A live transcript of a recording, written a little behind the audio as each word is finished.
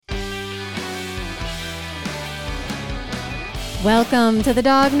Welcome to the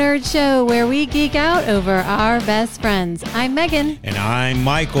Dog Nerd Show, where we geek out over our best friends. I'm Megan. And I'm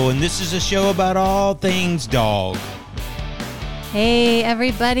Michael, and this is a show about all things dog. Hey,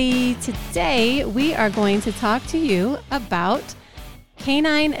 everybody. Today, we are going to talk to you about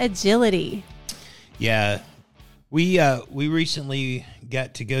canine agility. Yeah, we recently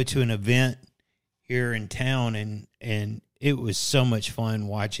got to go to an event here in town, and it was so much fun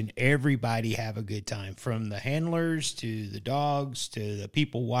watching everybody have a good time, from the handlers to the dogs to the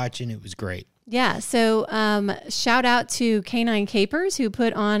people watching. It was great. Yeah, so shout out to Canine Capers, who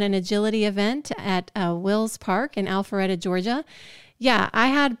put on an agility event at Wills Park in Alpharetta, Georgia. Yeah, I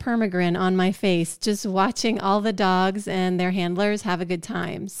had permagrin on my face just watching all the dogs and their handlers have a good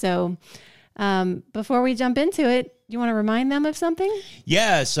time. So before we jump into it, you want to remind them of something?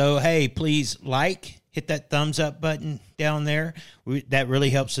 Yeah, so hey, please hit that thumbs up button down there. That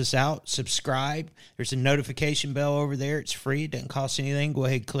really helps us out. Subscribe. There's a notification bell over there. It's free. It doesn't cost anything. Go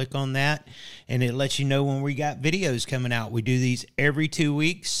ahead, click on that, and it lets you know when we got videos coming out. We do these every 2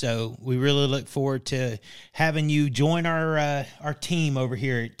 weeks, so we really look forward to having you join our team over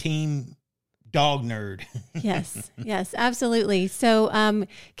here at Team Dog Nerd. Yes, absolutely. So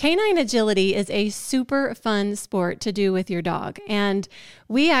canine agility is a super fun sport to do with your dog. And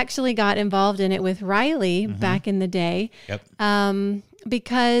we actually got involved in it with Riley back in the day. Yep.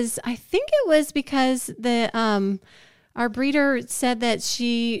 Because I think it was because our breeder said that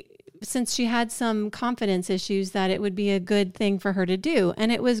since she had some confidence issues, that it would be a good thing for her to do.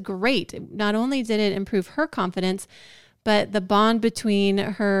 And it was great. Not only did it improve her confidence, but the bond between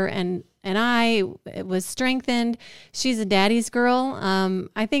her and it was strengthened. She's a daddy's girl.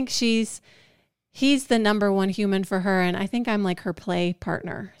 I think he's the number one human for her. And I think I'm like her play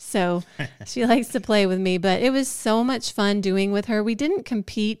partner. So she likes to play with me, but it was so much fun doing with her. We didn't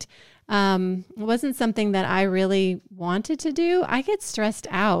compete. It wasn't something that I really wanted to do. I get stressed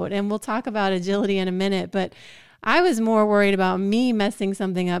out, and we'll talk about agility in a minute, but I was more worried about me messing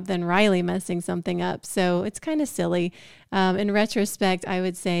something up than Riley messing something up. So it's kind of silly. In retrospect, I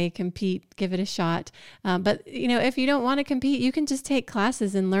would say compete, give it a shot. But, if you don't want to compete, you can just take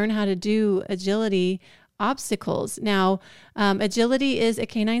classes and learn how to do agility obstacles. Now, agility is a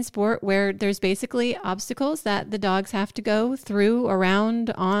canine sport where there's basically obstacles that the dogs have to go through, around,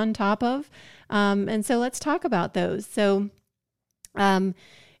 on top of. And so let's talk about those. So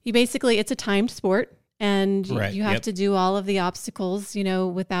it's a timed sport. And you have to do all of the obstacles,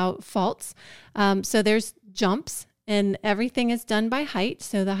 without faults. So there's jumps, and everything is done by height.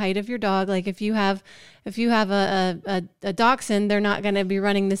 So the height of your dog, like if you have a dachshund, they're not going to be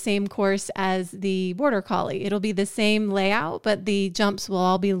running the same course as the border collie. It'll be the same layout, but the jumps will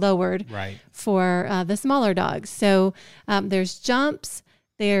all be lowered for the smaller dogs. So there's jumps,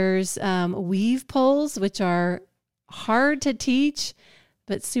 there's weave poles, which are hard to teach,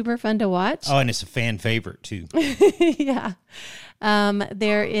 but super fun to watch. Oh, and it's a fan favorite too. Yeah.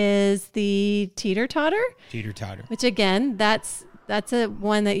 There is the teeter-totter. Teeter-totter. Which again, that's a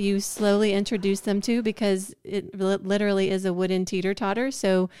one that you slowly introduce them to, because it literally is a wooden teeter-totter.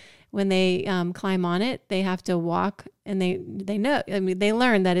 So when they climb on it, they have to walk, and they know, they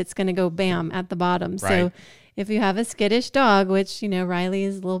learn that it's going to go bam at the bottom. Right. So if you have a skittish dog, which, Riley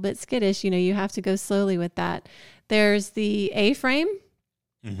is a little bit skittish, you have to go slowly with that. There's the A-frame,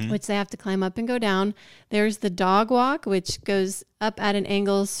 which they have to climb up and go down. There's the dog walk, which goes up at an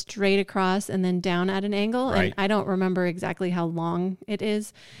angle straight across and then down at an angle. Right. And I don't remember exactly how long it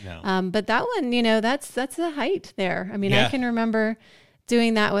is. No. But that one, that's the height there. I can remember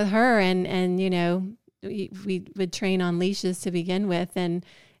doing that with her, and we would train on leashes to begin with. And,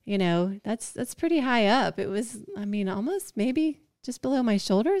 that's pretty high up. It was, almost maybe just below my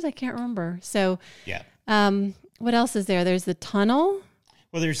shoulders. I can't remember. So, yeah. What else is there? There's the tunnel.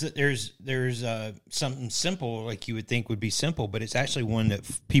 Well, there's something simple, like you would think would be simple, but it's actually one that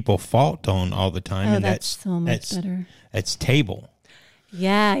people fault on all the time. Oh, and that's so much better. That's table.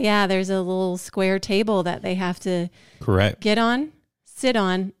 Yeah. There's a little square table that they have to get on, sit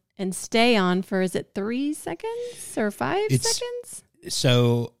on, and stay on for, is it 3 seconds or 5 seconds?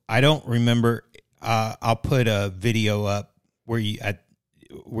 So I don't remember. I'll put a video up where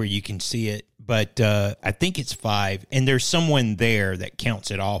you can see it. But I think it's 5, and there's someone there that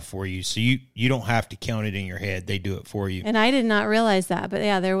counts it off for you. So you don't have to count it in your head. They do it for you. And I did not realize that. But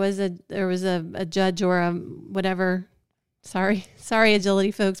yeah, there was a judge or a whatever. Sorry,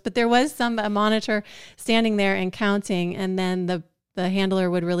 agility folks. But there was a monitor standing there and counting, and then the handler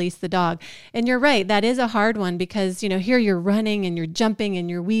would release the dog. And you're right, that is a hard one, because here you're running and you're jumping and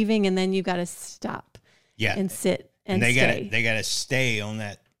you're weaving, and then you got to stop. Yeah. And sit and they stay. They got to stay on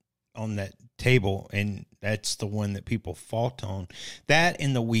that on that table, and that's the one that people fault on. That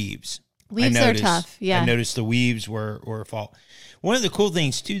and the weaves. Weaves are tough. Yeah, I noticed the weaves were a fault. One of the cool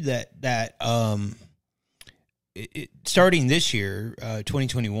things too that starting this year,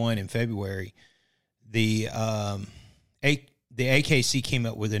 2021 in February, the AKC came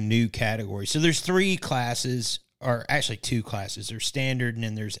up with a new category. So there's 3 classes, or actually 2 classes. There's standard, and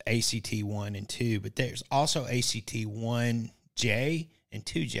then there's ACT 1 and 2. But there's also ACT 1J and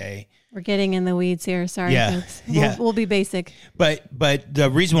 2J. We're getting in the weeds here. Sorry, folks. We'll be basic. But the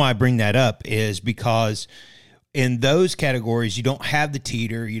reason why I bring that up is because in those categories, you don't have the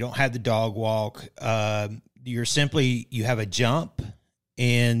teeter, you don't have the dog walk. You have a jump,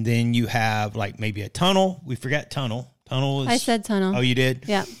 and then you have like maybe a tunnel. We forgot tunnel. I said tunnel. Oh, you did?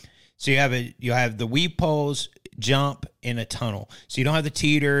 Yeah. So you have the weave poles, jump, and a tunnel. So you don't have the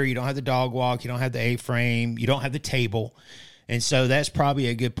teeter, you don't have the dog walk, you don't have the A-frame, you don't have the table. And so that's probably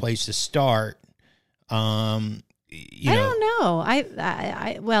a good place to start. I don't know.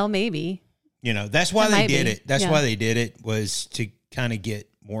 I well, maybe. That's why they did it. That's why they did it, was to kind of get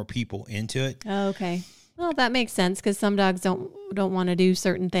more people into it. Oh, okay. Well, that makes sense, because some dogs don't want to do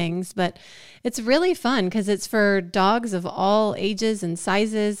certain things, but it's really fun because it's for dogs of all ages and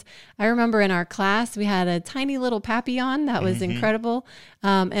sizes. I remember in our class we had a tiny little Papillon that was incredible,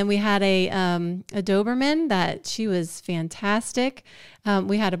 and we had a Doberman that she was fantastic.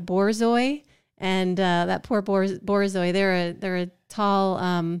 We had a Borzoi, and that poor Borzoi, they're a tall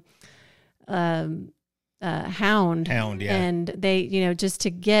hound, yeah. And they, just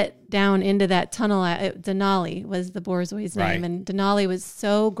to get down into that tunnel, Denali was the Borzoi's name, right. And Denali was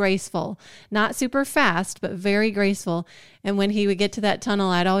so graceful, not super fast, but very graceful. And when he would get to that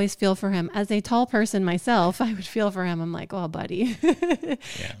tunnel, I'd always feel for him. As a tall person myself, I would feel for him. I'm like, oh, buddy. Yeah.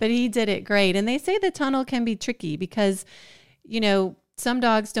 But he did it great. And they say the tunnel can be tricky because, some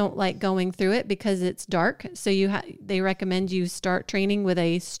dogs don't like going through it because it's dark. So they recommend you start training with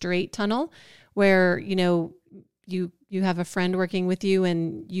a straight tunnel, where, you have a friend working with you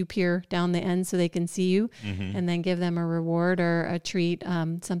and you peer down the end so they can see you, and then give them a reward or a treat,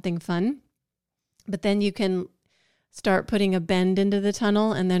 something fun. But then you can start putting a bend into the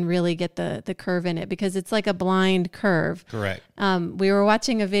tunnel and then really get the curve in it, because it's like a blind curve. Correct. We were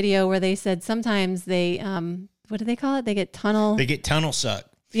watching a video where they said sometimes they, what do they call it? They get tunnel suck.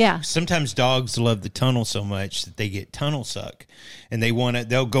 Yeah. Sometimes dogs love the tunnel so much that they get tunnel suck, and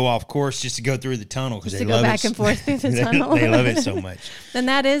they'll go off course just to go through the tunnel because they love it. Back and forth through the tunnel. They love it so much. And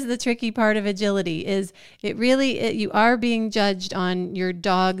that is the tricky part of agility, is you are being judged on your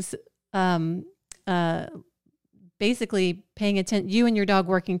dog's, basically paying attention, you and your dog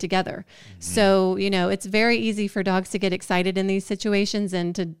working together. So, it's very easy for dogs to get excited in these situations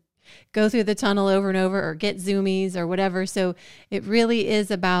and to go through the tunnel over and over, or get zoomies or whatever. So it really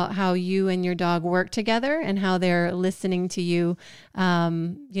is about how you and your dog work together and how they're listening to you.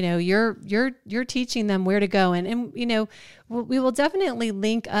 You're teaching them where to go. And we will definitely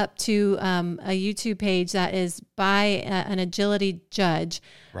link up to a YouTube page that is by an agility judge.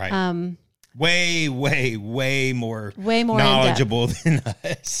 Right. Way more knowledgeable than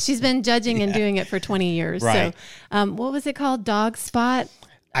us. She's been judging and doing it for 20 years. Right. So what was it called? Dog Spot?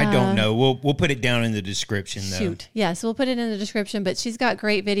 I don't know. We'll put it down in the description, though. Shoot. Yes, we'll put it in the description. But she's got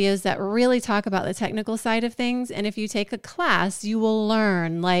great videos that really talk about the technical side of things. And if you take a class, you will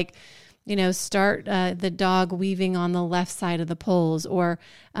learn, start the dog weaving on the left side of the poles. Or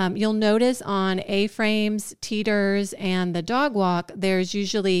you'll notice on A-frames, teeters, and the dog walk, there's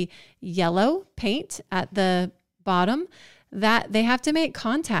usually yellow paint at the bottom, that they have to make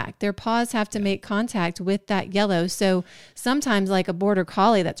contact. Their paws have to make contact with that yellow. So sometimes, like a border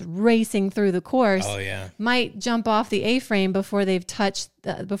collie that's racing through the course, might jump off the A-frame before they've touched,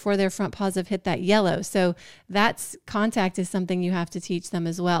 before their front paws have hit that yellow. So that's contact is something you have to teach them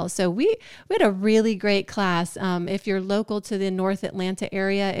as well. So we had a really great class. If you're local to the North Atlanta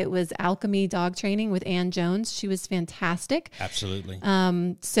area, it was Alchemy Dog Training with Ann Jones. She was fantastic. Absolutely.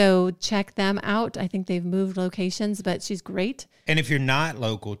 So check them out. I think they've moved locations, but she's great. And if you're not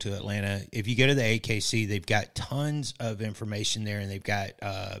local to Atlanta, if you go to the AKC, they've got tons of information there, and they've got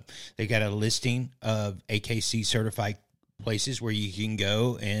a listing of AKC certified places where you can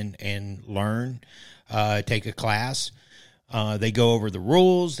go and learn, take a class. They go over the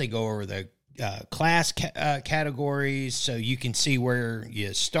rules. They go over the class categories, so you can see where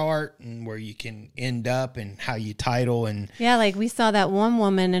you start and where you can end up and how you title. And yeah, like we saw that one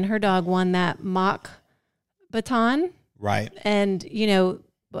woman and her dog won that mock baton. Right. And,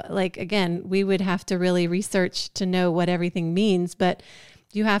 again, we would have to really research to know what everything means, but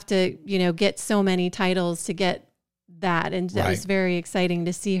you have to, get so many titles to get that. And that Right. was very exciting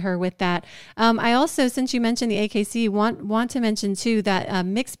to see her with that. I also, since you mentioned the AKC, want to mention too that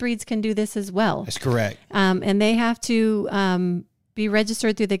mixed breeds can do this as well. That's correct. And they have to be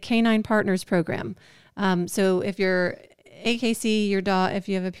registered through the Canine Partners Program. So if you're AKC, your dog, if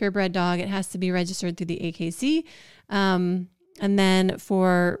you have a purebred dog, it has to be registered through the AKC. And then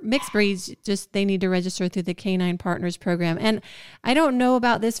for mixed breeds, just they need to register through the Canine Partners Program. And I don't know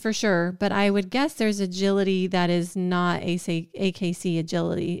about this for sure, but I would guess there's agility that is not AKC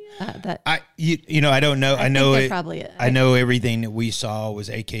agility. I don't know. I know that's it. Probably it. I know everything that we saw was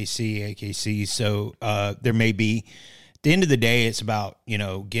AKC. So there may be. At the end of the day, it's about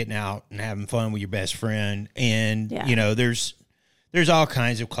getting out and having fun with your best friend, and there's all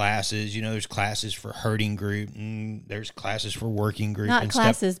kinds of classes. There's classes for herding group, and there's classes for working group. Not and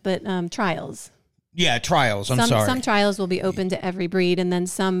classes, stuff. but trials. Yeah, trials. I'm sorry. Some trials will be open to every breed, and then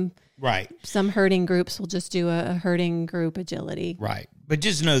some herding groups will just do a herding group agility. Right. But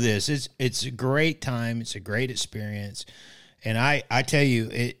just know this: it's a great time. It's a great experience, and I tell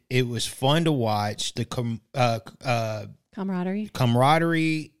you, it was fun to watch the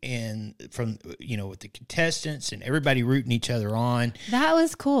camaraderie and from with the contestants and everybody rooting each other on. That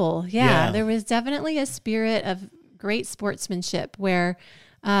was cool. Yeah. There was definitely a spirit of great sportsmanship where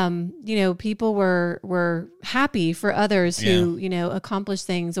people were happy for others who accomplished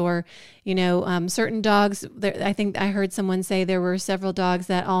things, or certain dogs. I think I heard someone say there were several dogs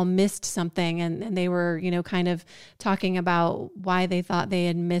that all missed something, and they were kind of talking about why they thought they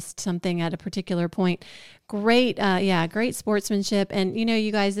had missed something at a particular point. Great, great sportsmanship. And,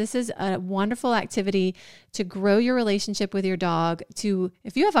 you guys, this is a wonderful activity to grow your relationship with your dog.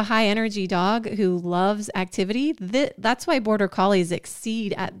 If you have a high energy dog who loves activity, that's why Border Collies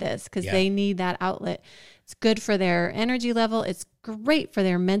exceed at this, because they need that outlet. It's good for their energy level. It's great for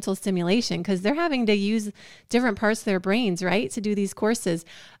their mental stimulation, because they're having to use different parts of their brains, right, to do these courses.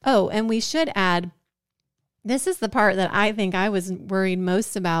 Oh, and we should add, this is the part that I think I was worried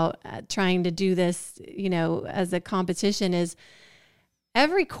most about trying to do this, as a competition, is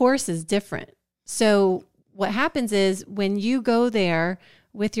every course is different. So what happens is when you go there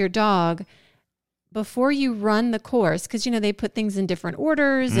with your dog, before you run the course, because, they put things in different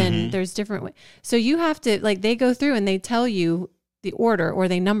orders and there's different ways. So you have to, they go through and they tell you the order, or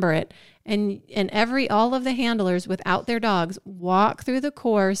they number it. And all of the handlers without their dogs walk through the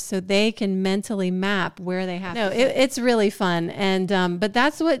course so they can mentally map where they have to. It's really fun. And, but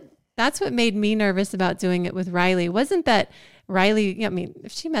that's what made me nervous about doing it with Riley. Wasn't that Riley,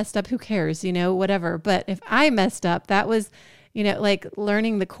 if she messed up, who cares, whatever. But if I messed up, that was,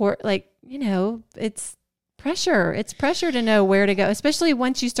 learning the course, it's pressure. It's pressure to know where to go, especially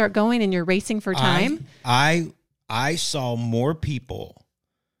once you start going and you're racing for time. I saw more people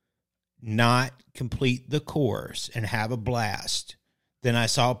not complete the course and have a blast than I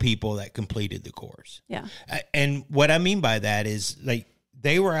saw people that completed the course. Yeah. And what I mean by that is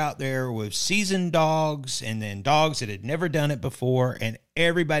they were out there with seasoned dogs and then dogs that had never done it before, and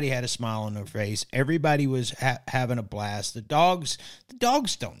everybody had a smile on their face. Everybody was having a blast. The dogs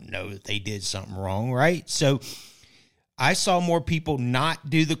don't know that they did something wrong, right? So I saw more people not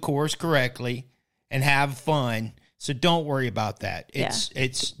do the course correctly and have fun. So don't worry about that.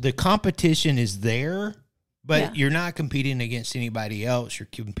 It's the competition is there, but you're not competing against anybody else. You're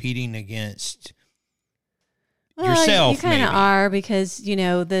competing against yourself. You kind of are, because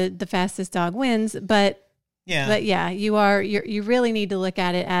the fastest dog wins. But you are. You really need to look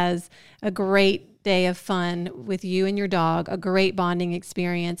at it as a great day of fun with you and your dog, a great bonding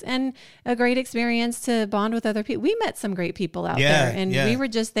experience, and a great experience to bond with other people. We met some great people out there, and we were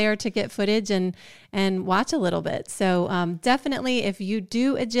just there to get footage and watch a little bit. So definitely, if you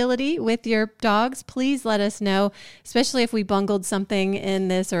do agility with your dogs, please let us know, especially if we bungled something in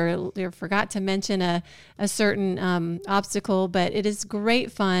this or forgot to mention a certain obstacle. But it is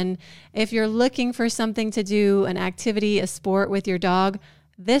great fun. If you're looking for something to do, an activity, a sport with your dog,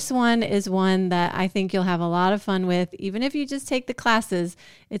 this one is one that I think you'll have a lot of fun with. Even if you just take the classes,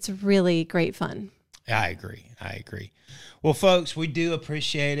 it's really great fun. I agree. Well, folks, we do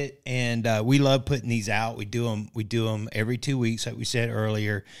appreciate it, and we love putting these out. We do them every 2 weeks, like we said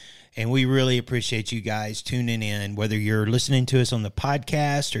earlier, and we really appreciate you guys tuning in, whether you're listening to us on the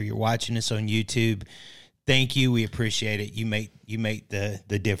podcast or you're watching us on YouTube. Thank you. We appreciate it. You make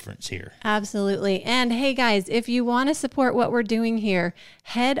the difference here. Absolutely. And hey guys, if you want to support what we're doing here,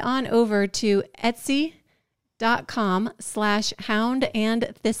 head on over to etsy.com/hound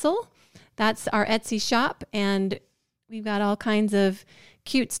and thistle. That's our Etsy shop. And we've got all kinds of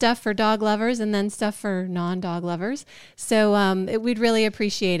cute stuff for dog lovers and then stuff for non-dog lovers. So we'd really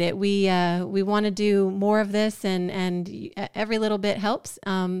appreciate it. We want to do more of this, and every little bit helps.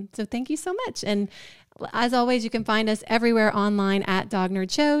 So thank you so much. And as always, you can find us everywhere online at Dog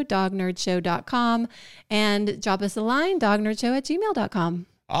Nerd Show, dognerdshow.com, and drop us a line, dognerdshow@gmail.com.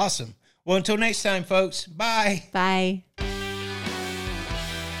 Awesome. Well, until next time, folks, bye. Bye.